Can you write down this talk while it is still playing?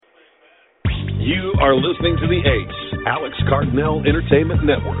You are listening to the ACE, Alex Cardinal Entertainment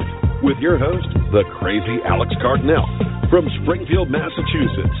Network, with your host, the crazy Alex Cardinal, from Springfield,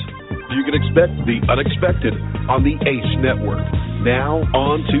 Massachusetts. You can expect the unexpected on the ACE Network. Now,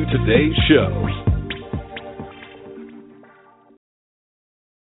 on to today's show.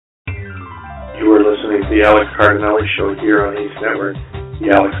 You are listening to the Alex Cardinelli Show here on ACE Network.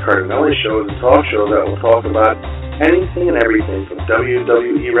 The Alex Cardinelli Show is a talk show that will talk about anything and everything from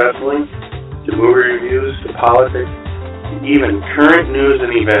WWE wrestling to movie reviews to politics to even current news and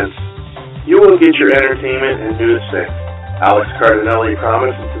events. You will get your entertainment and news fix. Alex Cardinelli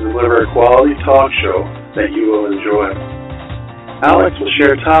promises to deliver a quality talk show that you will enjoy. Alex will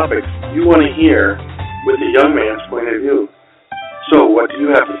share topics you want to hear with a young man's point of view. So, what do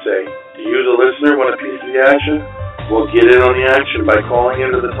you have to say? Do you, the listener, want a piece of the action? Well, get in on the action by calling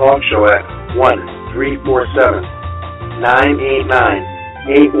into the talk show at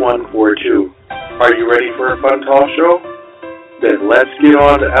 1-347-989-8142. Are you ready for a fun talk show? Then let's get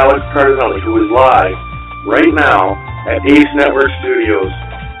on to Alex Cardinelli, who is live right now at ACE Network Studios.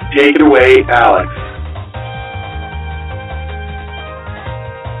 Take it away, Alex.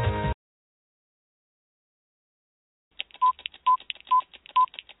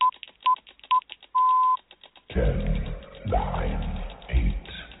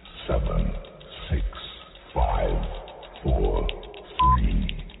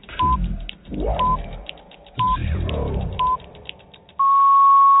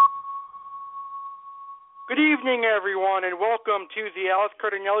 Everyone, and welcome to the Alex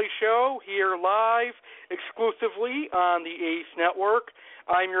Cardinelli Show, here live exclusively on the ACE Network.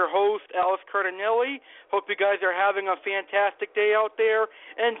 I'm your host, Alex Cardinelli. Hope you guys are having a fantastic day out there,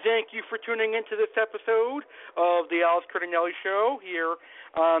 and thank you for tuning into this episode of the Alex Cardinelli Show here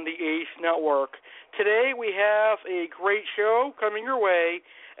on the ACE Network. Today we have a great show coming your way,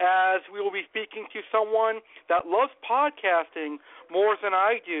 as we will be speaking to someone that loves podcasting more than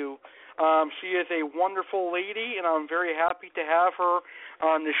I do. She is a wonderful lady, and I'm very happy to have her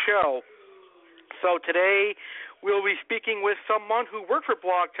on the show. So today we'll be speaking with someone who worked for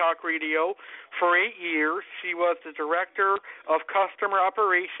Blog Talk Radio for 8 years. She was the Director of Customer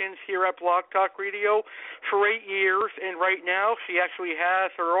Operations here at Blog Talk Radio for 8 years, and right now she actually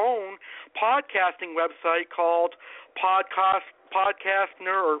has her own podcasting website called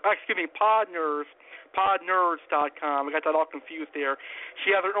Podnerds.com. I got that all confused there.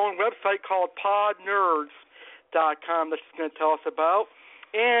 She has her own website called Podnerds.com that she's going to tell us about,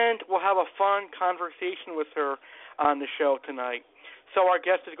 and we'll have a fun conversation with her on the show tonight. So our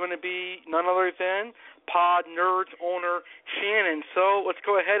guest is going to be none other than Podnerds owner Shannon. So let's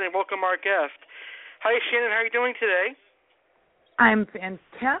go ahead and welcome our guest. Hi, Shannon. How are you doing today? I'm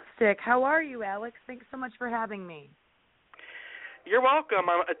fantastic. How are you, Alex? Thanks so much for having me. You're welcome.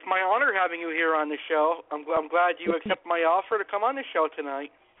 It's my honor having you here on the show. I'm glad you accepted my offer to come on the show tonight.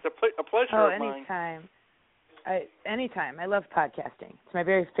 It's a pleasure of mine. Anytime. I love podcasting. It's my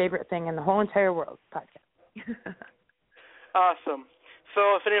very favorite thing in the whole entire world, podcasting. Awesome.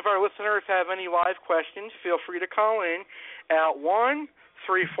 So if any of our listeners have any live questions, feel free to call in at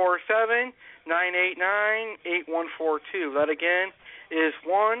 1-347-989-8142. That again is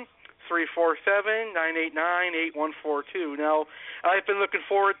 1-347-989-8142. Now, I've been looking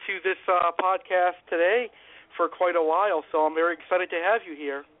forward to this podcast today for quite a while, so I'm very excited to have you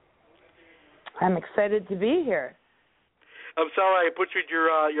here. I'm excited to be here. I'm sorry I butchered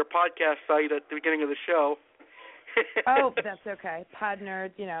your podcast site at the beginning of the show. Oh, that's okay.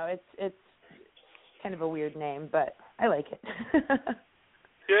 Podnerds, it's kind of a weird name, but I like it.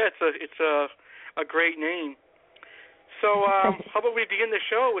 Yeah, it's a great name. So how about we begin the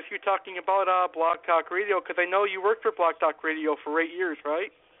show with you talking about Blog Talk Radio, because I know you worked for Blog Talk Radio for 8 years,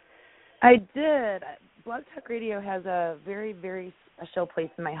 right? I did. Blog Talk Radio has a very, very special place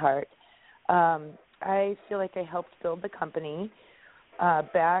in my heart. I feel like I helped build the company.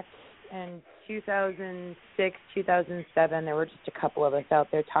 Back in 2006, 2007, there were just a couple of us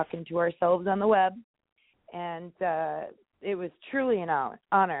out there talking to ourselves on the web, and it was truly an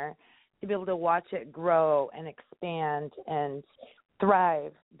honor to be able to watch it grow and expand and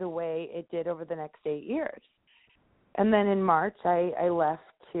thrive the way it did over the next 8 years. And then in March, I left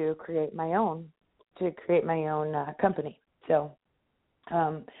to create my own company. So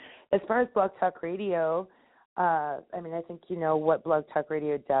as far as Blog Talk Radio, I think you know what Blog Talk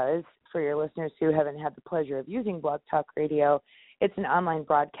Radio does. For your listeners who haven't had the pleasure of using Blog Talk Radio, it's an online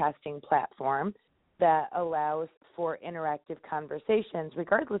broadcasting platform that allows for interactive conversations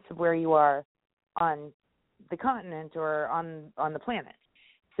regardless of where you are on the continent or on the planet.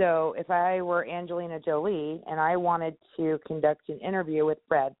 So if I were Angelina Jolie and I wanted to conduct an interview with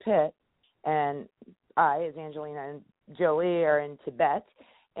Brad Pitt, and I, as Angelina and Jolie, are in Tibet,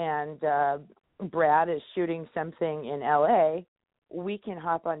 and Brad is shooting something in LA, we can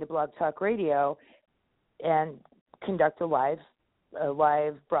hop onto Blog Talk Radio and conduct a live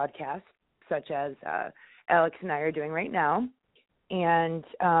broadcast, such as Alex and I are doing right now, and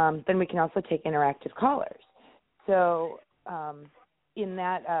then we can also take interactive callers. So in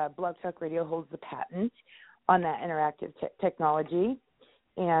that, Blog Talk Radio holds the patent on that interactive technology,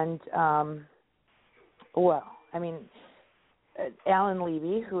 and Alan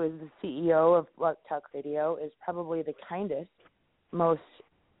Levy, who is the CEO of Blog Talk Radio, is probably the kindest, most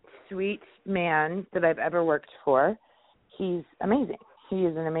sweet man that I've ever worked for. He's amazing. He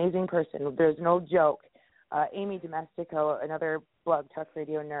is an amazing person. There's no joke. Amy Domestico, another Blog Talk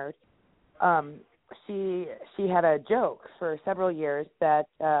Radio nerd, she had a joke for several years that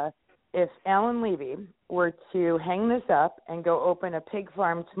if Alan Levy were to hang this up and go open a pig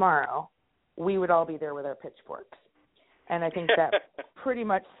farm tomorrow, we would all be there with our pitchforks. And I think that pretty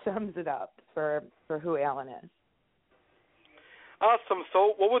much sums it up for who Alan is. Awesome.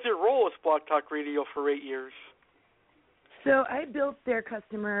 So what was your role as Blog Talk Radio for 8 years? So I built their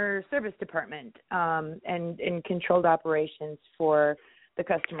customer service department and controlled operations for the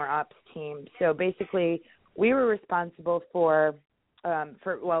customer ops team. So basically, we were responsible for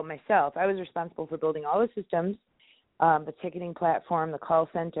myself. I was responsible for building all the systems, the ticketing platform, the call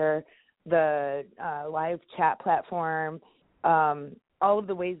center, the live chat platform, all of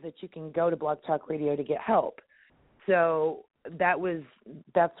the ways that you can go to Blog Talk Radio to get help. So that's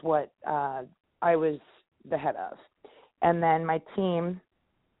what I was the head of. And then my team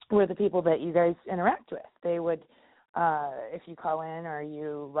were the people that you guys interact with. They would, if you call in or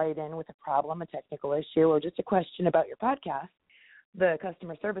you write in with a problem, a technical issue, or just a question about your podcast, the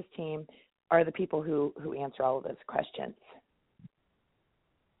customer service team are the people who answer all of those questions.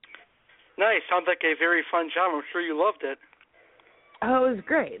 Nice. Sounds like a very fun job. I'm sure you loved it. Oh, it was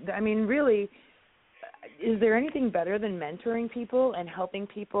great. I mean, really, is there anything better than mentoring people and helping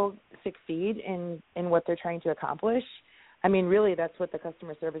people succeed in what they're trying to accomplish? I mean, really, that's what the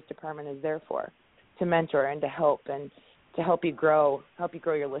customer service department is there for, to mentor and to help you grow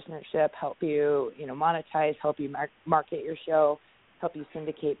your listenership, help you, monetize, help you market your show, help you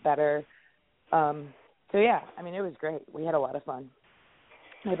syndicate better. So yeah, I mean, it was great. We had a lot of fun.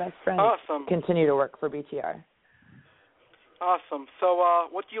 My best friends continue to work for BTR. Awesome. So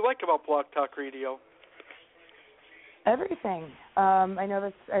what do you like about Blog Talk Radio? Everything. I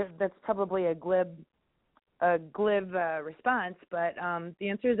know that's probably a glib response, but the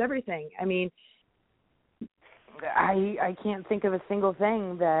answer is everything. I mean, I can't think of a single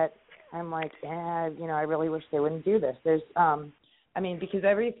thing that I'm like, I really wish they wouldn't do this. There's, because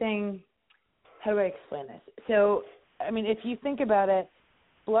everything. How do I explain this? So, I mean, if you think about it,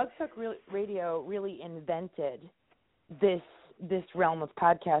 Blog Talk Radio really invented this realm of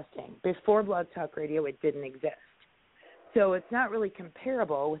podcasting. Before Blog Talk Radio, it didn't exist. So it's not really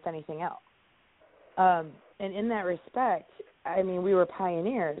comparable with anything else. And in that respect, I mean, we were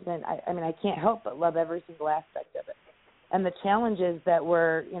pioneers, and I can't help but love every single aspect of it. And the challenges that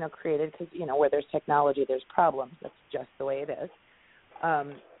were, created, because, where there's technology, there's problems. That's just the way it is.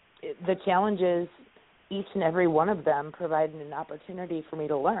 The challenges, each and every one of them provided an opportunity for me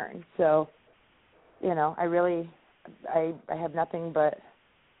to learn. So, I have nothing but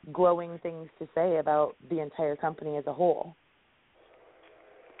glowing things to say about the entire company as a whole.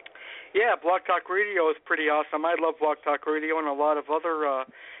 Yeah, Blog Talk Radio is pretty awesome. I love Blog Talk Radio, and a lot of other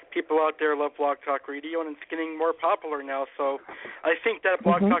people out there love Blog Talk Radio, and it's getting more popular now. So I think that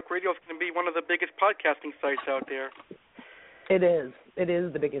Blog Talk Radio is going to be one of the biggest podcasting sites out there. It is. It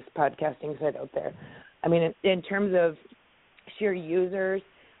is the biggest podcasting site out there. I mean, in terms of sheer users,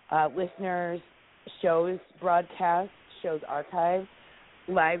 listeners, shows broadcast, shows archived,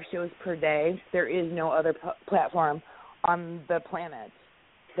 live shows per day, there is no other platform on the planet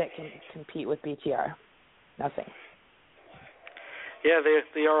that can compete with BTR. Nothing. Yeah,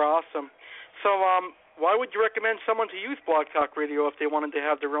 they are awesome. So why would you recommend someone to use Blog Talk Radio if they wanted to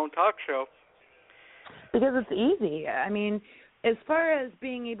have their own talk show? Because it's easy. I mean, as far as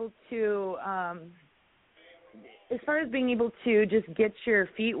being able to just get your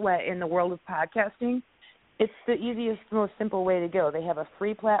feet wet in the world of podcasting, it's the easiest, most simple way to go. They have a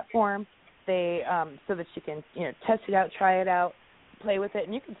free platform, so that you can test it out, try it out, play with it,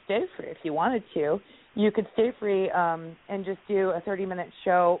 and you can stay free if you wanted to. You could stay free and just do a 30-minute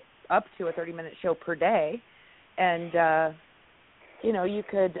show, up to a 30-minute show per day, and you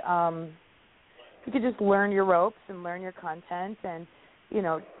could just learn your ropes and learn your content, and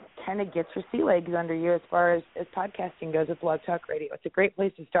kind of get your sea legs under you as far as podcasting goes with Blog Talk Radio. It's a great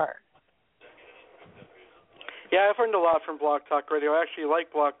place to start. Yeah, I've learned a lot from Blog Talk Radio. I actually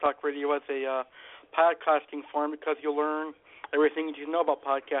like Blog Talk Radio as a podcasting form because you'll learn everything you need to know about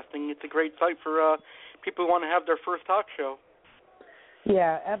podcasting. It's a great site for people who want to have their first talk show.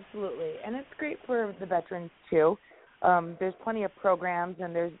 Yeah, absolutely. And it's great for the veterans, too. There's plenty of programs,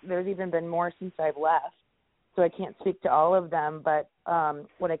 and there's even been more since I've left, so I can't speak to all of them. But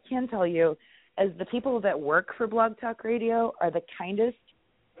what I can tell you is the people that work for Blog Talk Radio are the kindest,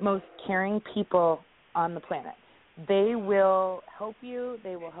 most caring people on the planet. They will help you.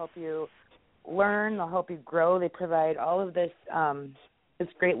 They will help you learn. They'll help you grow. They provide all of this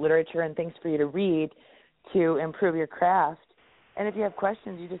great literature and things for you to read to improve your craft. And if you have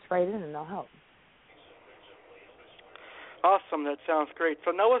questions, you just write in and they'll help. Awesome. That sounds great.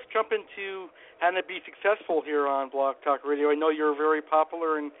 So now let's jump into how to be successful here on Blog Talk Radio. I know you're very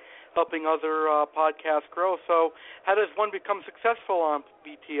popular in helping other podcasts grow. So how does one become successful on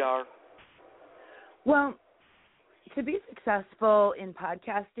BTR? Well, to be successful in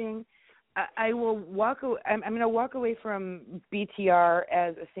podcasting, I'm going to walk away from BTR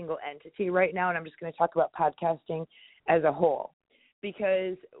as a single entity right now, and I'm just going to talk about podcasting as a whole.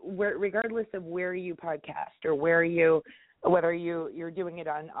 Because regardless of where you podcast or whether you're doing it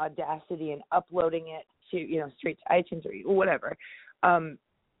on Audacity and uploading it to straight to iTunes or whatever,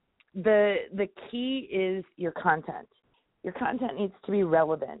 the key is your content. Your content needs to be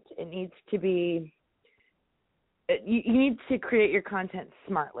relevant. It needs to be. You need to create your content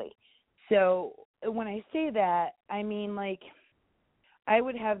smartly. So when I say that, I mean I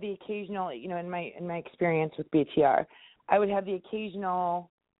would have the occasional, in my experience with BTR, I would have the occasional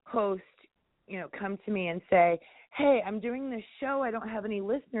host, come to me and say, "Hey, I'm doing this show. I don't have any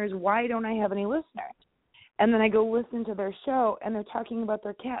listeners. Why don't I have any listeners?" And then I go listen to their show, and they're talking about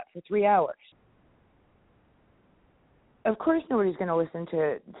their cat for 3 hours. Of course nobody's going to listen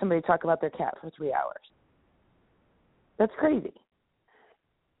to somebody talk about their cat for 3 hours. That's crazy.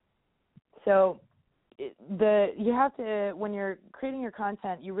 So you have to, when you're creating your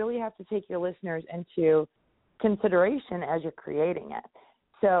content, you really have to take your listeners into consideration as you're creating it.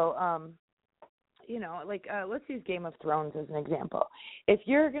 So, let's use Game of Thrones as an example. If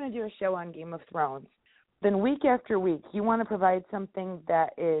you're going to do a show on Game of Thrones, then week after week, you want to provide something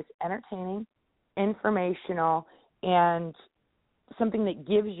that is entertaining, informational, and something that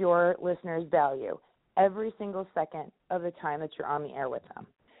gives your listeners value every single second of the time that you're on the air with them.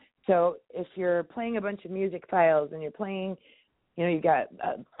 So if you're playing a bunch of music files and you're playing, you got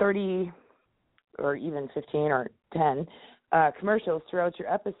 30 or even 15 or 10 commercials throughout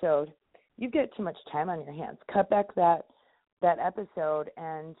your episode, you've got too much time on your hands. Cut back that episode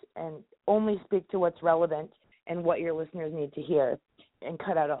and only speak to what's relevant and what your listeners need to hear, and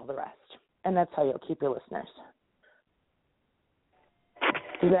cut out all the rest. And that's how you'll keep your listeners.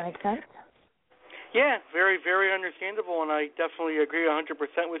 Does that make sense? Yeah, very, very understandable, and I definitely agree 100%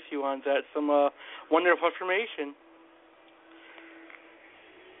 with you on that. Some wonderful information.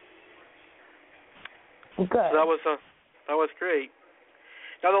 Good. So that was great.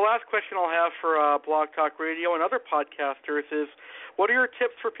 Now, the last question I'll have for Blog Talk Radio and other podcasters is, what are your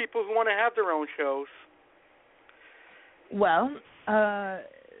tips for people who want to have their own shows? Well,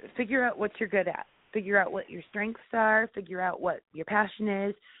 figure out what you're good at. Figure out what your strengths are. Figure out what your passion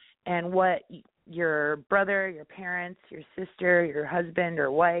is, and what your brother, your parents, your sister, your husband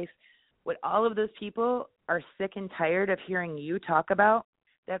or wife, what all of those people are sick and tired of hearing you talk about,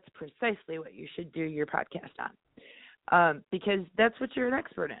 that's precisely what you should do your podcast on, because that's what you're an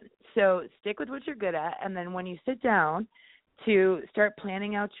expert in. So stick with what you're good at, and then when you sit down to start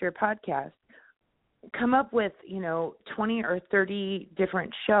planning out your podcast, come up with 20 or 30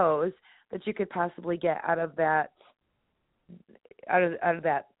 different shows that you could possibly get out of that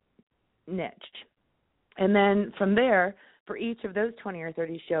niche. And then from there, for each of those 20 or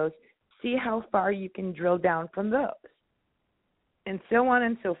 30 shows, see how far you can drill down from those, and so on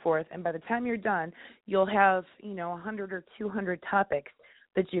and so forth. And by the time you're done, you'll have 100 or 200 topics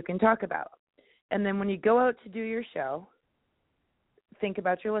that you can talk about. And then when you go out to do your show, think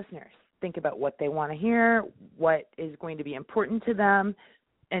about your listeners. Think about what they want to hear, what is going to be important to them,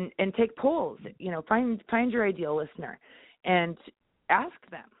 and take polls. Find your ideal listener and ask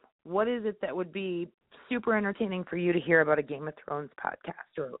them, what is it that would be super entertaining for you to hear about a Game of Thrones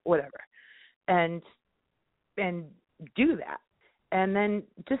podcast or whatever, and do that. And then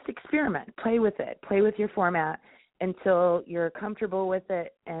just experiment, play with it, play with your format until you're comfortable with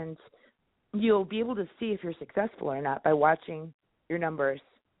it, and you'll be able to see if you're successful or not by watching your numbers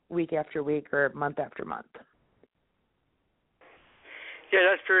week after week or month after month. Yeah,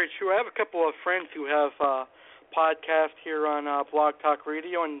 that's very true. I have a couple of friends who have podcasts here on Blog Talk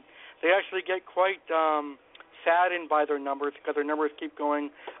Radio, and they actually get quite saddened by their numbers because their numbers keep going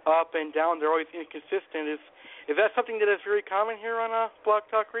up and down. They're always inconsistent. Is that something that is very common here on Blog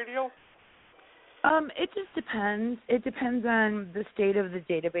Talk Radio? It just depends. It depends on the state of the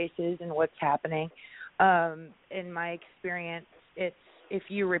databases and what's happening. In my experience, it's if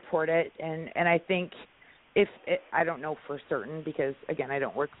you report it, and I think I don't know for certain because, again, I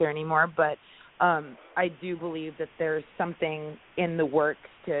don't work there anymore, but I do believe that there's something in the works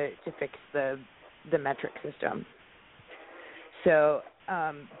to fix the metric system. So,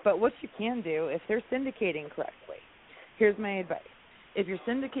 but what you can do, if they're syndicating correctly, here's my advice. If you're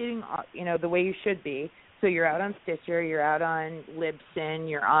syndicating, the way you should be, so you're out on Stitcher, you're out on Libsyn,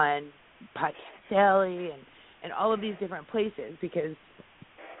 you're on Podcast Alley, and all of these different places, because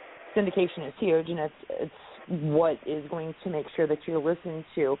syndication is huge, and it's what is going to make sure that you're listened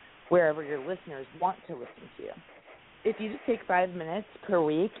to wherever your listeners want to listen to you. If you just take 5 minutes per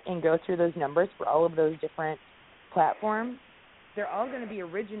week and go through those numbers for all of those different platforms, they're all going to be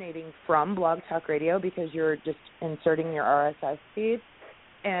originating from Blog Talk Radio because you're just inserting your RSS feed.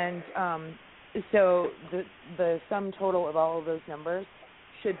 And so the sum total of all of those numbers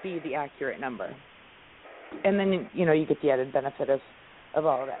should be the accurate number. And then, you get the added benefit of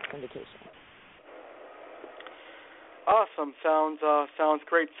all of that syndication. Awesome. Sounds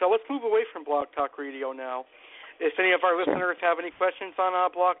great. So let's move away from Blog Talk Radio now. If any of our listeners have any questions on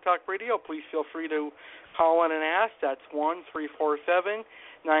Blog Talk Radio, please feel free to call in and ask. That's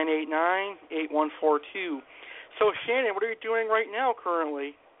 1-347-989-8142. So, Shannon, what are you doing right now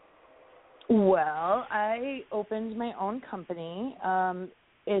currently? Well, I opened my own company.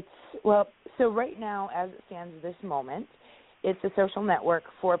 So right now, as it stands this moment, it's a social network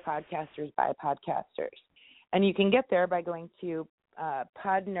for podcasters by podcasters. And you can get there by going to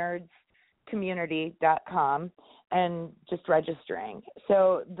podnerdscommunity.com and just registering.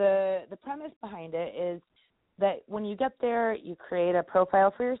 So the premise behind it is that when you get there, you create a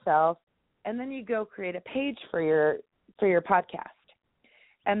profile for yourself, and then you go create a page for your podcast.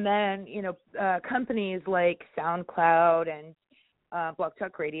 And then, companies like SoundCloud and Blog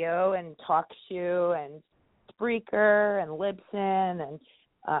Talk Radio and TalkShoe and Spreaker and Libsyn and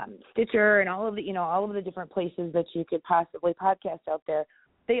Stitcher and all of the different places that you could possibly podcast out there,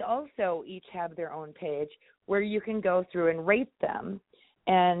 they also each have their own page where you can go through and rate them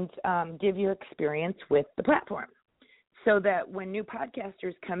and give your experience with the platform, so that when new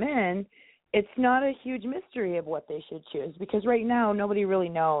podcasters come in, it's not a huge mystery of what they should choose, because right now nobody really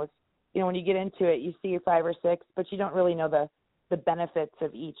knows. When you get into it, you see 5 or 6, but you don't really know the benefits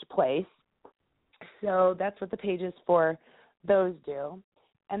of each place. So that's what the pages for those do.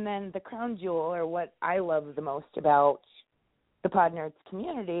 And then the crown jewel, or what I love the most about the Pod Nerds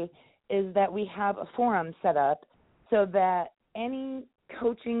community, is that we have a forum set up so that any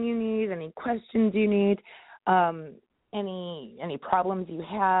coaching you need, any questions you need, any problems you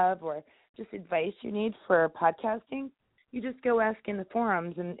have, or just advice you need for podcasting, you just go ask in the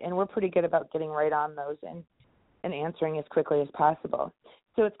forums, and we're pretty good about getting right on those and answering as quickly as possible.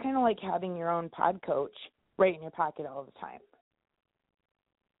 So it's kind of like having your own pod coach right in your pocket all the time.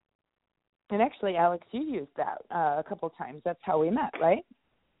 And actually, Alex, you used that a couple of times. That's how we met, right?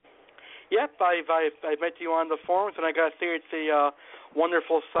 Yep, I met you on the forums, and I got to say it's a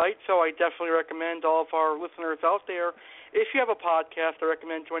wonderful site, so I definitely recommend all of our listeners out there, if you have a podcast, I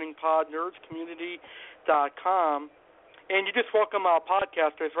recommend joining podnerdscommunity.com. And you just welcome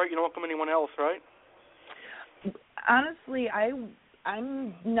podcasters, right? You don't welcome anyone else, right? Honestly,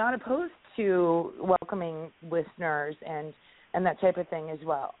 I'm not opposed to welcoming listeners and that type of thing as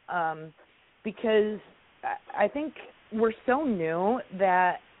well, because I think we're so new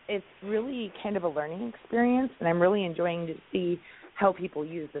that it's really kind of a learning experience, and I'm really enjoying to see how people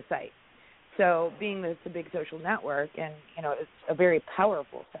use the site. So being that it's a big social network, and it's a very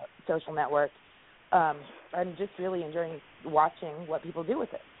powerful social network, I'm just really enjoying watching what people do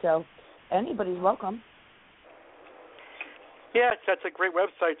with it. So anybody's welcome. Yeah, that's a great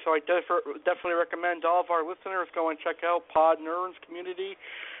website, so I definitely recommend all of our listeners go and check out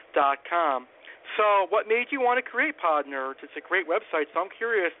podnerdscommunity.com. So what made you want to create Pod Nerds? It's a great website, so I'm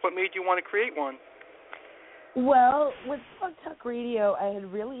curious, what made you want to create one? Well, with Blog Talk Radio, I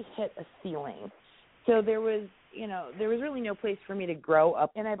had really hit a ceiling. So there was really no place for me to grow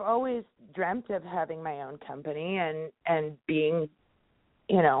up. And I've always dreamt of having my own company and being,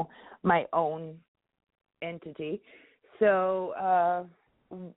 my own entity. So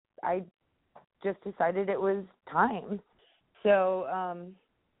I just decided it was time. So,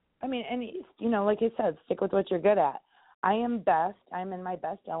 like I said, stick with what you're good at. I'm in my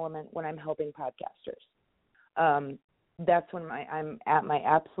best element when I'm helping podcasters. that's when I'm at my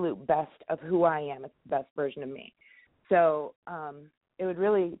absolute best of who I am. It's the best version of me. So it would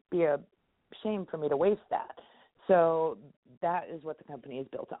really be a shame for me to waste that. So that is what the company is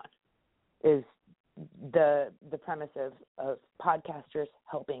built on, is the premise of podcasters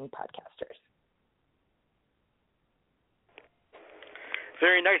helping podcasters.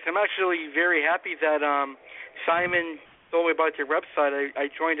 Very nice. I'm actually very happy that Simon told me about your website. I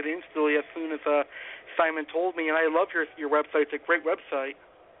joined it instantly as soon as Simon told me, and I love your website. It's a great website.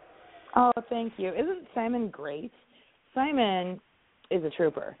 Oh, thank you. Isn't Simon great? Simon is a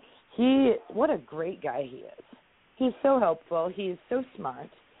trooper. What a great guy he is. He's so helpful. He's so smart.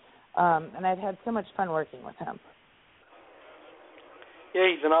 And I've had so much fun working with him. Yeah,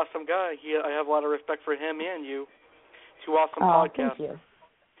 he's an awesome guy. I have a lot of respect for him and you. Two awesome podcasts. Thank you.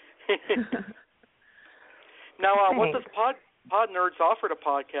 Now, what does Pod Nerds offer to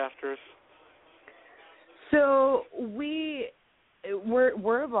podcasters? So we're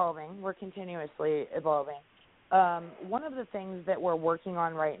evolving. We're continuously evolving. One of the things that we're working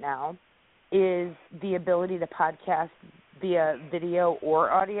on right now is the ability to podcast via video or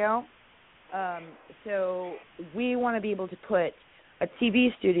audio. So we want to be able to put a TV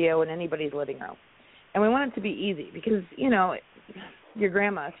studio in anybody's living room. And we want it to be easy because, your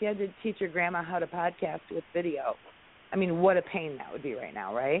grandma, if you had to teach your grandma how to podcast with video, I mean, what a pain that would be right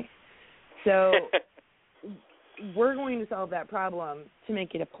now, right? So we're going to solve that problem to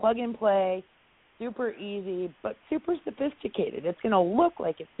make it a plug-and-play, super easy, but super sophisticated. It's going to look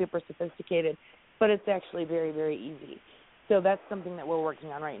like it's super sophisticated, but it's actually very, very easy. So that's something that we're working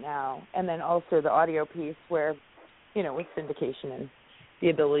on right now. And then also the audio piece where, with syndication and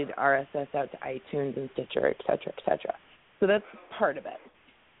the ability to RSS out to iTunes and Stitcher, et cetera, et cetera. So that's part of it.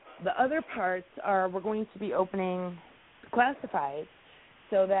 The other parts are we're going to be opening classifieds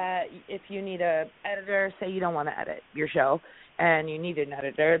so that if you need an editor, say you don't want to edit your show and you need an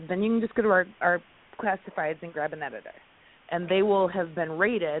editor, then you can just go to our classifieds and grab an editor. And they will have been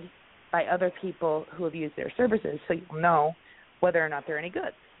rated by other people who have used their services, so you'll know whether or not they're any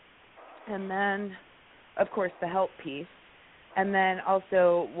good. And then, of course, the help piece. And then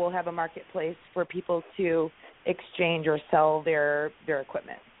also we'll have a marketplace for people to exchange or sell their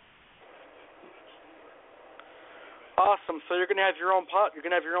equipment. Awesome. So you're going to have your own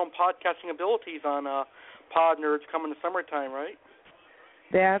podcasting abilities on Pod Nerds coming the summertime, right?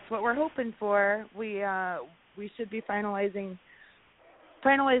 That's what we're hoping for. We should be finalizing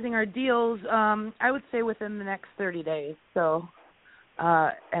our deals. I would say within the next 30 days. So,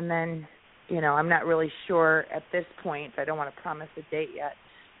 and then, I'm not really sure at this point. I don't want to promise a date yet,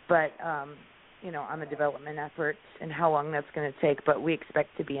 but on the development efforts and how long that's going to take. But we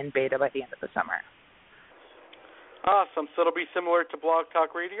expect to be in beta by the end of the summer. Awesome. So it'll be similar to Blog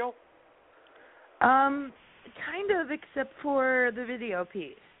Talk Radio? Kind of, except for the video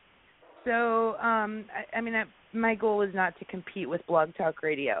piece. So, my goal is not to compete with Blog Talk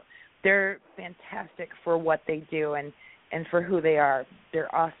Radio. They're fantastic for what they do and for who they are.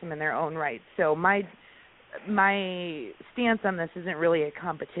 They're awesome in their own right. So my stance on this isn't really a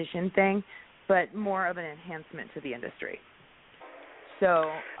competition thing, but more of an enhancement to the industry.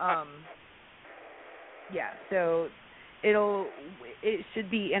 So, so it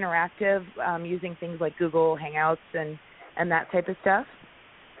should be interactive using things like Google Hangouts and that type of stuff.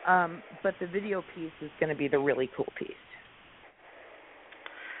 But the video piece is going to be the really cool piece.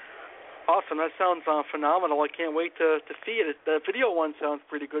 Awesome. That sounds phenomenal. I can't wait to see it. The video one sounds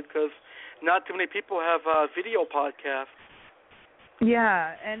pretty good because not too many people have video podcasts.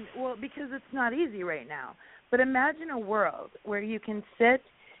 Yeah, and because it's not easy right now. But imagine a world where you can sit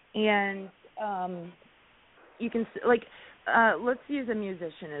and let's use a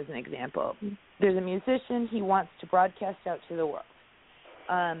musician as an example. There's a musician, he wants to broadcast out to the world.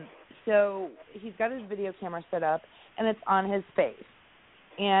 So he's got his video camera set up, and it's on his face.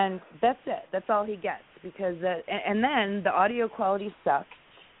 And that's it. That's all he gets. And then the audio quality sucks,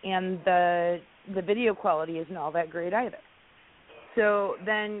 and the video quality isn't all that great either. So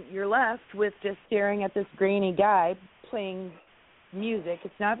then you're left with just staring at this grainy guy playing music.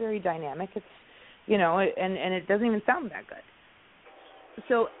 It's not very dynamic. It's, and it doesn't even sound that good.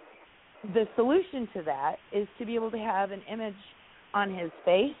 So the solution to that is to be able to have an image on his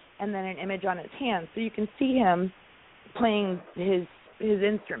face and then an image on his hand, so you can see him playing his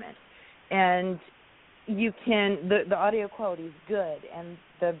instrument. And you can, the audio quality is good, and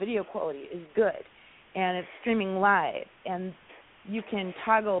the video quality is good, and it's streaming live, and you can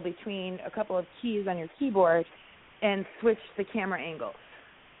toggle between a couple of keys on your keyboard and switch the camera angles.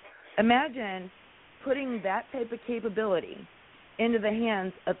 Imagine putting that type of capability into the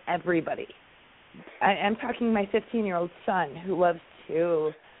hands of everybody. I'm talking my 15-year-old son who loves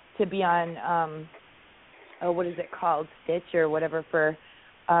to be on, what is it called, Stitch or whatever for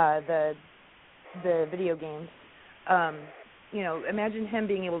the video games. Imagine him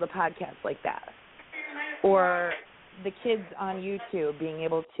being able to podcast like that. Or the kids on YouTube being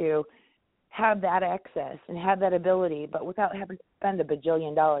able to have that access and have that ability, but without having to spend $1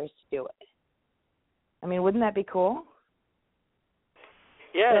 bajillion to do it. I mean, wouldn't that be cool?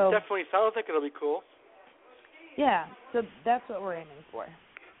 Yeah, it definitely sounds like it'll be cool. Yeah, so that's what we're aiming for.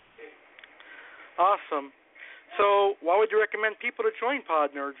 Awesome. So why would you recommend people to join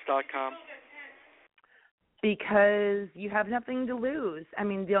podnerds.com? Because you have nothing to lose. I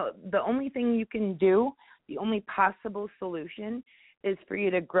mean, the only thing you can do, the only possible solution is for you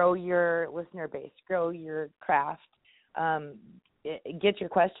to grow your listener base, grow your craft, get your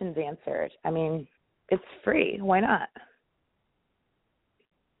questions answered. I mean, it's free. Why not?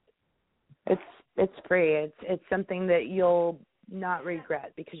 It's free. It's something that you'll not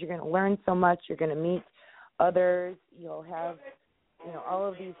regret because you're going to learn so much. You're going to meet others. You'll have, all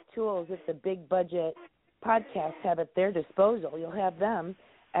of these tools that the big budget podcasts have at their disposal. You'll have them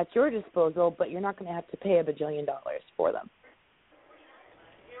at your disposal, but you're not going to have to pay $1 bajillion for them.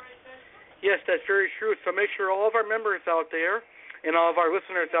 Yes, that's very true. So make sure all of our members out there and all of our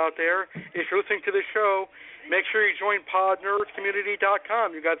listeners out there, if you're listening to the show, make sure you join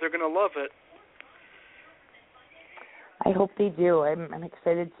podnerdscommunity.com. You guys are going to love it. I hope they do. I'm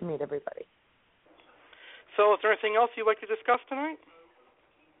excited to meet everybody. So is there anything else you'd like to discuss tonight?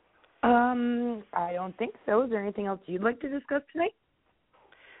 I don't think so. Is there anything else you'd like to discuss tonight?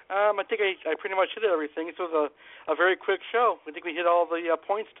 I think I pretty much hit everything. This was a very quick show. I think we hit all the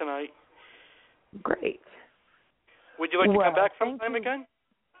points tonight. Great. Would you like to come back sometime again?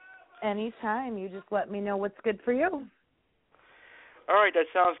 Anytime. You just let me know what's good for you. All right, that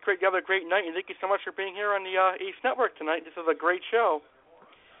sounds great. You have a great night, and thank you so much for being here on the Ace Network tonight. This is a great show.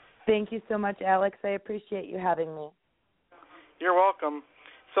 Thank you so much, Alex. I appreciate you having me. You're welcome.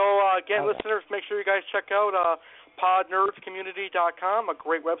 So, again, listeners, make sure you guys check out podnerdscommunity.com, a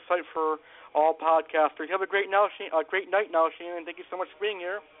great website for all podcasters. You have a great night now, Shannon. Thank you so much for being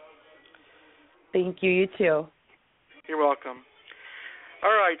here. Thank you. You too. You're welcome.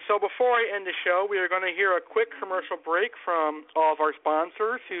 All right, so before I end the show, we are going to hear a quick commercial break from all of our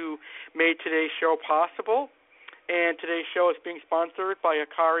sponsors who made today's show possible. And today's show is being sponsored by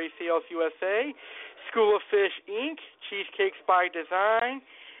Akari Sales USA, School of Fish, Inc., Cheesecakes by Design,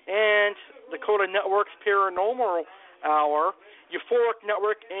 and Dakota Network's Paranormal Hour, Euphoric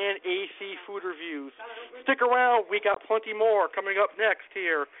Network, and AC Food Reviews. Stick around. We got plenty more coming up next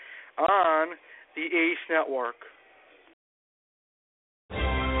here on the Ace Network.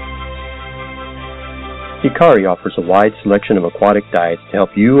 Hikari offers a wide selection of aquatic diets to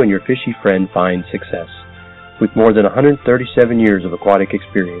help you and your fishy friend find success. With more than 137 years of aquatic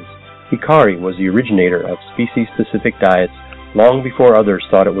experience, Hikari was the originator of species-specific diets long before others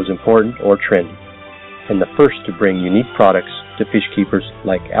thought it was important or trendy, and the first to bring unique products to fish keepers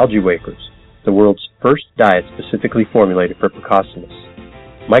like algae wafers, the world's first diet specifically formulated for Pocossinus,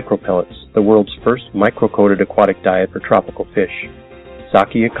 micropellets, the world's first micro-coated aquatic diet for tropical fish,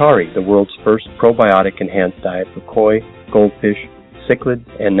 Saki Hikari, the world's first probiotic-enhanced diet for koi, goldfish, cichlid,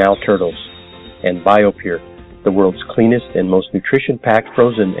 and now turtles, and BioPure, the world's cleanest and most nutrition-packed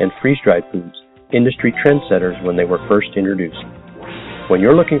frozen and freeze-dried foods, industry trendsetters when they were first introduced. When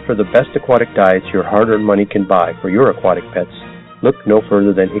you're looking for the best aquatic diets your hard-earned money can buy for your aquatic pets, look no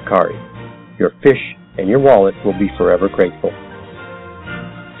further than Hikari. Your fish and your wallet will be forever grateful.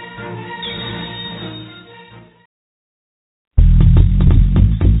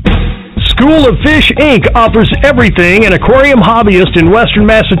 School of Fish, Inc. offers everything an aquarium hobbyist in Western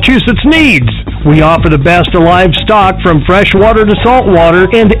Massachusetts needs. We offer the best of livestock from freshwater to saltwater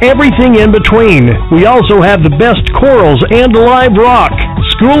and everything in between. We also have the best corals and live rock.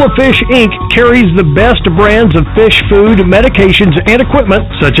 School of Fish, Inc. carries the best brands of fish food, medications, and equipment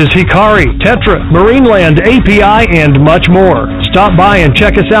such as Hikari, Tetra, Marineland, API, and much more. Stop by and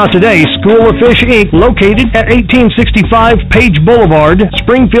check us out today. School of Fish, Inc., located at 1865 Page Boulevard,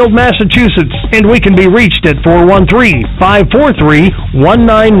 Springfield, Massachusetts, and we can be reached at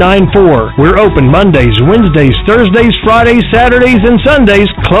 413-543-1994. We're open Mondays, Wednesdays, Thursdays, Fridays, Saturdays, and Sundays,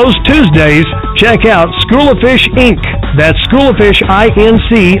 closed Tuesdays. Check out School of Fish, Inc. That's School of Fish,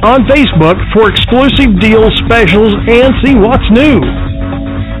 INC, on Facebook for exclusive deals, specials, and see what's new.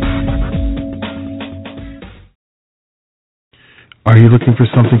 Are you looking for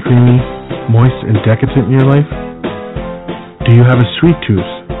something creamy, moist, and decadent in your life? Do you have a sweet tooth?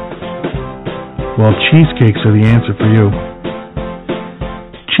 Well, cheesecakes are the answer for you.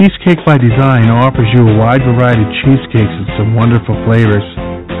 Cheesecake by Design offers you a wide variety of cheesecakes and some wonderful flavors.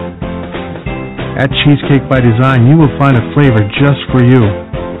 At Cheesecake by Design, you will find a flavor just for you,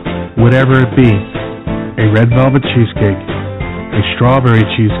 whatever it be. A red velvet cheesecake, a strawberry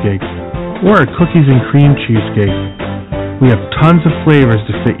cheesecake, or a cookies and cream cheesecake. We have tons of flavors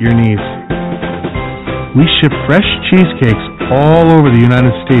to fit your needs. We ship fresh cheesecakes all over the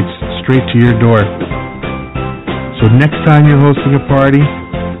United States straight to your door. So next time you're hosting a party,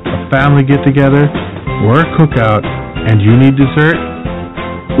 a family get-together, or a cookout, and you need dessert,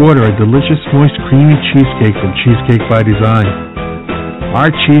 order a delicious, moist, creamy cheesecake from Cheesecake by Design.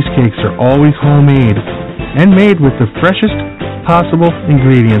 Our cheesecakes are always homemade and made with the freshest possible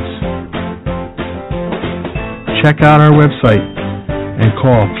ingredients. Check out our website and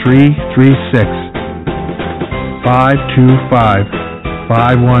call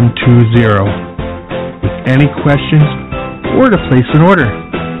 336-525-5120 with any questions or to place an order.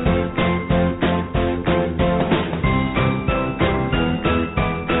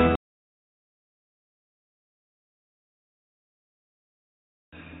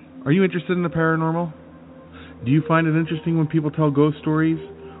 Are you interested in the paranormal? Do you find it interesting when people tell ghost stories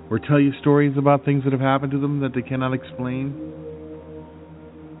or tell you stories about things that have happened to them that they cannot explain?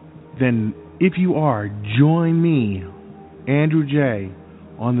 Then, if you are, join me, Andrew J.,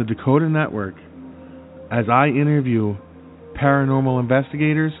 on the Dakota Network as I interview paranormal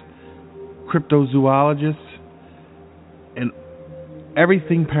investigators, cryptozoologists, and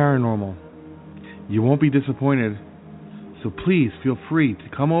everything paranormal. You won't be disappointed. So please feel free to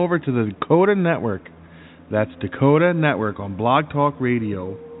come over to the Dakota Network. That's Dakota Network on Blog Talk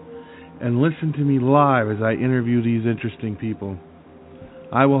Radio, and listen to me live as I interview these interesting people.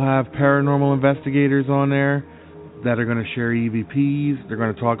 I will have paranormal investigators on there that are going to share EVPs. They're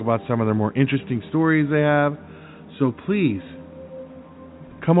going to talk about some of their more interesting stories they have. So please,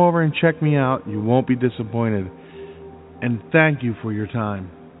 come over and check me out. You won't be disappointed. And thank you for your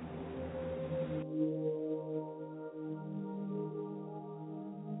time.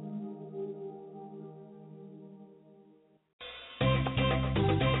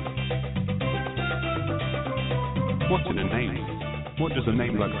 What's in a name? What does a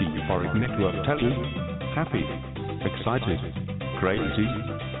name like the Euphoric Network tell you? Happy, excited, crazy,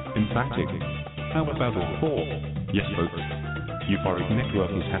 emphatic. How about all four? Yes, folks. Euphoric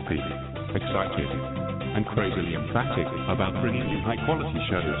Network is happy, excited, and crazily emphatic about bringing you high-quality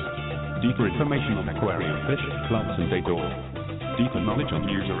shows. Deeper information on aquarium fish, plants, and decor. Deeper knowledge on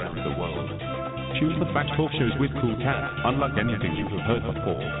news around the world. Choose the fact talk shows with cool cat, unlike anything you have heard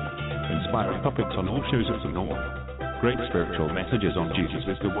before. Inspiring topics on all shows of the north. Great spiritual messages on Jesus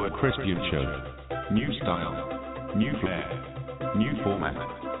is the Word Christian show. New style, new flair, new format,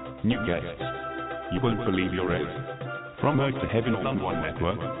 new guests. You won't believe your ears. From Earth to Heaven all on one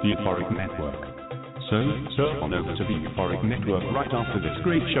network, the Euphoric Network. So, surf on over to the Euphoric Network right after this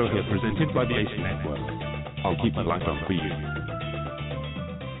great show here presented by the ACE Network. I'll keep the light on for you.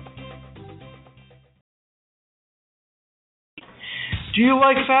 Do you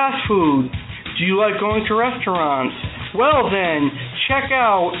like fast food? Do you like going to restaurants? Well then, check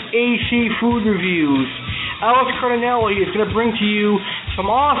out AC Food Reviews. Alex Cardinelli is going to bring to you some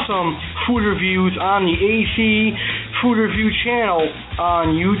awesome food reviews on the AC Food Review channel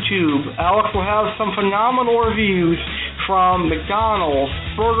on YouTube. Alex will have some phenomenal reviews from McDonald's,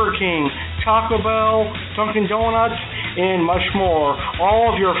 Burger King, Taco Bell, Dunkin' Donuts, and much more.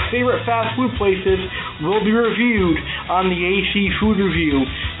 All of your favorite fast food places will be reviewed on the AC Food Review.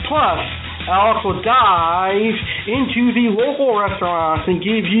 Plus, Alex will dive into the local restaurants and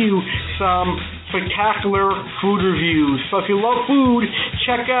give you some spectacular food reviews. So if you love food,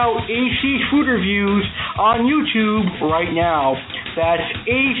 check out AC Food Reviews on YouTube right now. That's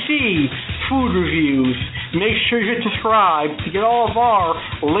AC Food Reviews. Make sure you hit subscribe to get all of our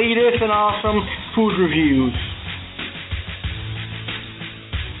latest and awesome food reviews.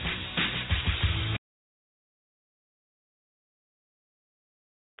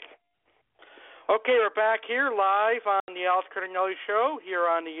 Okay, we're back here live on the Alex Cardinelli Show here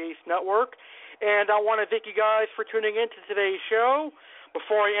on the ACE Network. And I want to thank you guys for tuning in to today's show.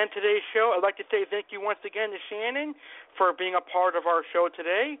 Before I end today's show, I'd like to say thank you once again to Shannon for being a part of our show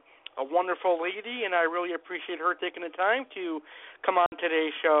today. A wonderful lady, and I really appreciate her taking the time to come on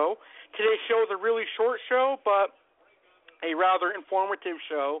today's show. Today's show is a really short show, but a rather informative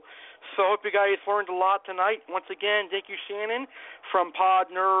show. So I hope you guys learned a lot tonight. Once again, thank you, Shannon, from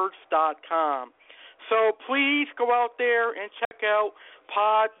podnerds.com. So please go out there and check out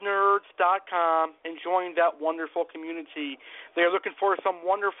podnerds.com and join that wonderful community. They're looking for some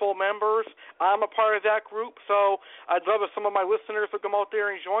wonderful members. I'm a part of that group, so I'd love if some of my listeners would come out there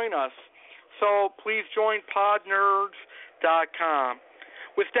and join us. So please join podnerds.com.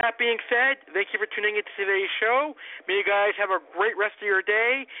 With that being said, thank you for tuning in to today's show. May you guys have a great rest of your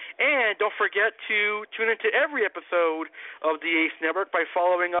day. And don't forget to tune into every episode of the ACE Network by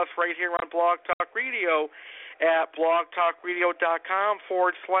following us right here on Blog Talk Radio at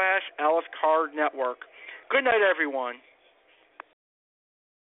blogtalkradio.com/Alice Card Network. Good night, everyone.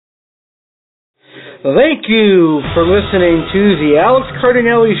 Thank you for listening to the Alex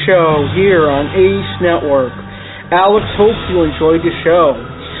Cardinelli Show here on ACE Network. Alex hopes you enjoyed the show.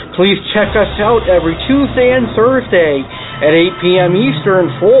 Please check us out every Tuesday and Thursday at 8 p.m. Eastern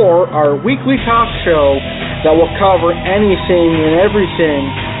for our weekly talk show that will cover anything and everything.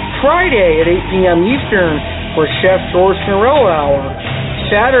 Friday at 8 p.m. Eastern for Chef George Norello Hour.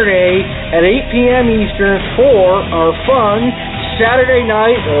 Saturday at 8 p.m. Eastern for our fun Saturday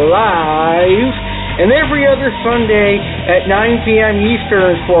Night Live. And every other Sunday at 9 p.m.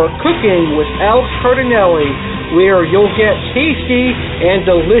 Eastern for Cooking with Alex Cardinelli, where you'll get tasty and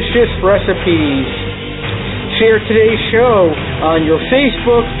delicious recipes. Share today's show on your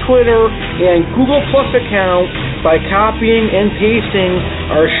Facebook, Twitter, and Google Plus account by copying and pasting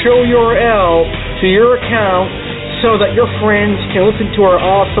our show URL to your account so that your friends can listen to our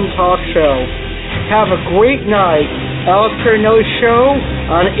awesome talk show. Have a great night. Alex Cardinelli Show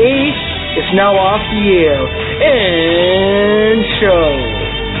on ACE is now off the air. End show.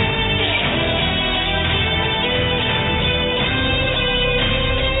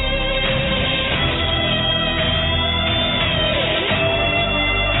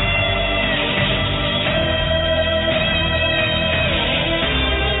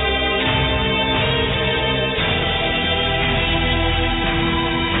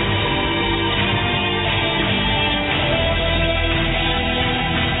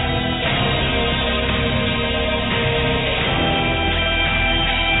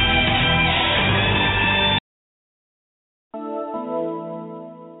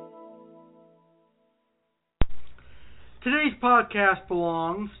 Today's podcast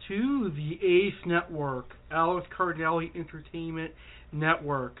belongs to the ACE Network, Alex Cardinelli Entertainment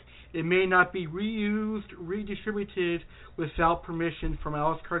Network. It may not be reused, redistributed without permission from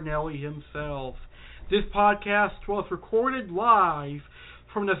Alex Cardinelli himself. This podcast was recorded live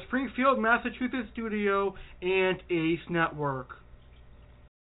from the Springfield, Massachusetts studio and ACE Network.